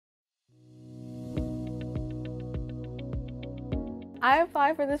I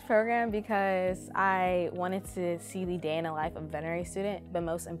applied for this program because I wanted to see the day in the life of a veterinary student, but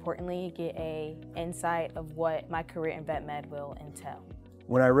most importantly, get an insight of what my career in vet med will entail.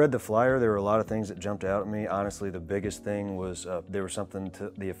 When I read the flyer, there were a lot of things that jumped out at me. Honestly, the biggest thing was there was something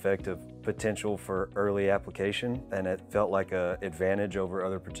to the effect of potential for early application, and it felt like an advantage over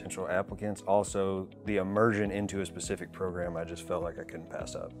other potential applicants. Also, the immersion into a specific program, I just felt like I couldn't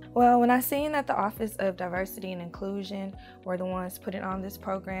pass up. Well, when I seen that the Office of Diversity and Inclusion were the ones putting on this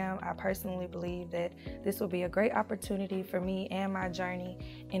program, I personally believe that this will be a great opportunity for me and my journey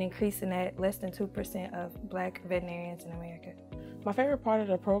in increasing that less than 2% of Black veterinarians in America. My favorite part of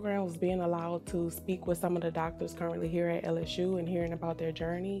the program was being allowed to speak with some of the doctors currently here at LSU and hearing about their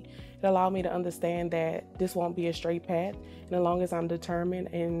journey. It allowed me to understand that this won't be a straight path, and as long as I'm determined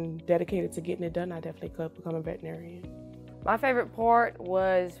and dedicated to getting it done, I definitely could become a veterinarian. My favorite part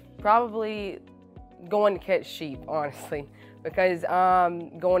was probably going to catch sheep, honestly, because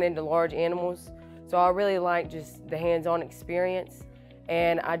I'm going into large animals. So I really like just the hands-on experience.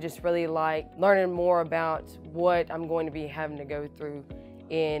 And I just really like learning more about what I'm going to be having to go through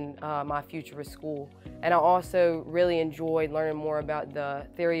in my future of school. And I also really enjoyed learning more about the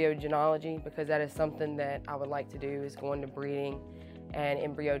theriogenology, because that is something that I would like to do, is go into breeding and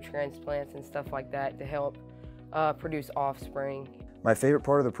embryo transplants and stuff like that to help produce offspring. My favorite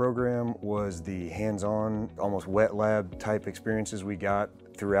part of the program was the hands-on, almost wet lab type experiences we got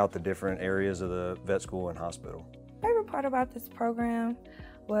throughout the different areas of the vet school and hospital. Favorite part about this program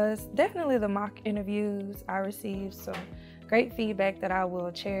was definitely the mock interviews. I received some great feedback that I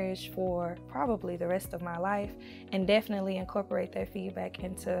will cherish for probably the rest of my life, and definitely incorporate that feedback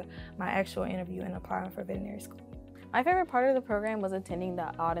into my actual interview and applying for veterinary school. My favorite part of the program was attending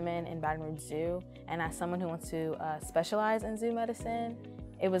the Ottoman and Baton Rouge Zoo, and as someone who wants to specialize in zoo medicine,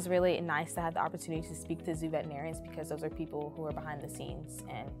 it was really nice to have the opportunity to speak to zoo veterinarians, because those are people who are behind the scenes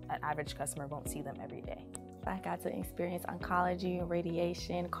and an average customer won't see them every day. I got to experience oncology,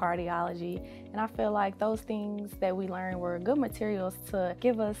 radiation, cardiology, and I feel like those things that we learned were good materials to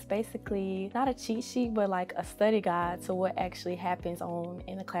give us basically not a cheat sheet, but like a study guide to what actually happens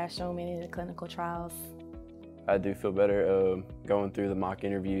in the classroom and in the clinical trials. I do feel better going through the mock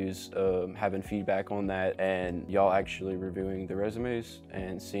interviews, having feedback on that, and y'all actually reviewing the resumes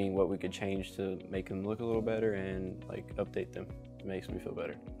and seeing what we could change to make them look a little better and like update them. It makes me feel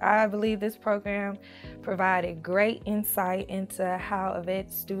better. I believe this program provided great insight into how a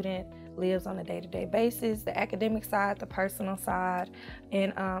vet student lives on a day-to-day basis, the academic side, the personal side,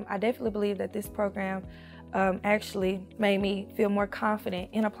 and I definitely believe that this program actually made me feel more confident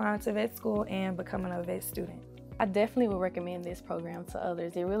in applying to vet school and becoming a vet student. I definitely would recommend this program to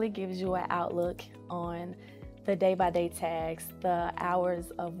others. It really gives you an outlook on the day-by-day tasks, the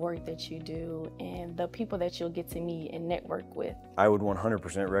hours of work that you do, and the people that you'll get to meet and network with. I would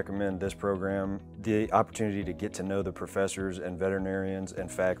 100% recommend this program. The opportunity to get to know the professors and veterinarians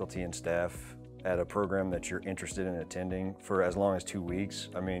and faculty and staff at a program that you're interested in attending for as long as 2 weeks.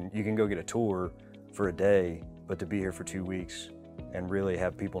 I mean, you can go get a tour for a day, but to be here for 2 weeks and really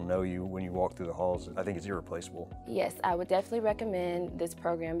have people know you when you walk through the halls, I think it's irreplaceable. Yes, I would definitely recommend this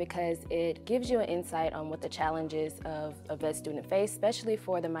program because it gives you an insight on what the challenges of a vet student face, especially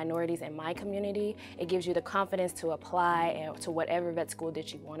for the minorities in my community. It gives you the confidence to apply to whatever vet school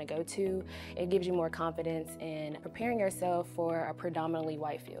that you want to go to. It gives you more confidence in preparing yourself for a predominantly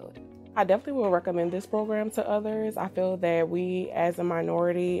white field. I definitely will recommend this program to others. I feel that we, as a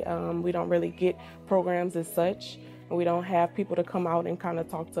minority, we don't really get programs as such. We don't have people to come out and kind of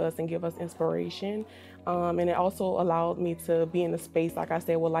talk to us and give us inspiration. And it also allowed me to be in a space, like I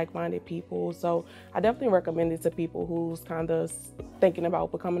said, with like-minded people. So I definitely recommend it to people who's kind of thinking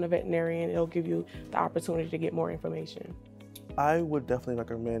about becoming a veterinarian. It'll give you the opportunity to get more information. I would definitely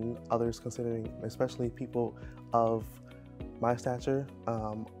recommend others considering, especially people of my stature.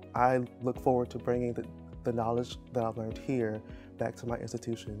 I look forward to bringing the knowledge that I've learned here back to my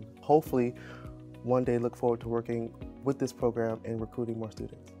institution. Hopefully, one day look forward to working with this program and recruiting more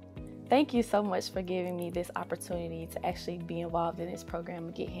students. Thank you so much for giving me this opportunity to actually be involved in this program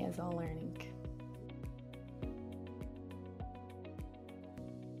and get hands-on learning.